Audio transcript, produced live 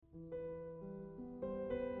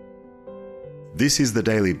This is the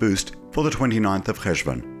Daily Boost for the 29th of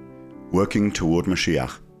Cheshvan, working toward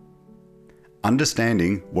Moshiach.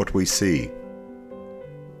 Understanding what we see.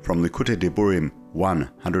 From Likutei Diburim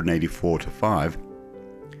 184-5,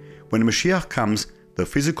 when Moshiach comes, the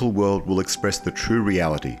physical world will express the true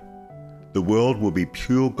reality. The world will be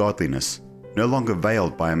pure godliness, no longer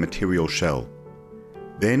veiled by a material shell.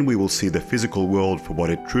 Then we will see the physical world for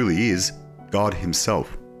what it truly is, God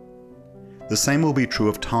Himself. The same will be true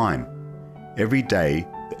of time. Every day,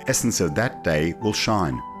 the essence of that day will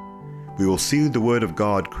shine. We will see the Word of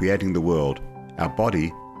God creating the world, our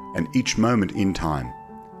body, and each moment in time.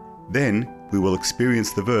 Then we will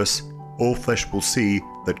experience the verse, "All flesh will see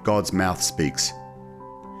that God's mouth speaks."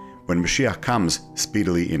 When Moshiach comes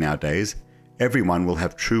speedily in our days, everyone will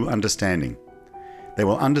have true understanding. They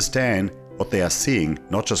will understand what they are seeing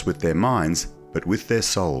not just with their minds, but with their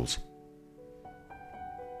souls.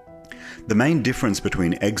 The main difference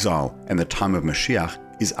between exile and the time of Moshiach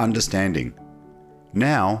is understanding.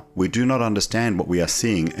 Now, we do not understand what we are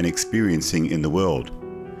seeing and experiencing in the world.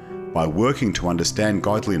 By working to understand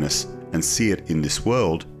godliness and see it in this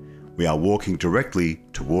world, we are walking directly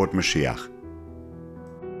toward Moshiach.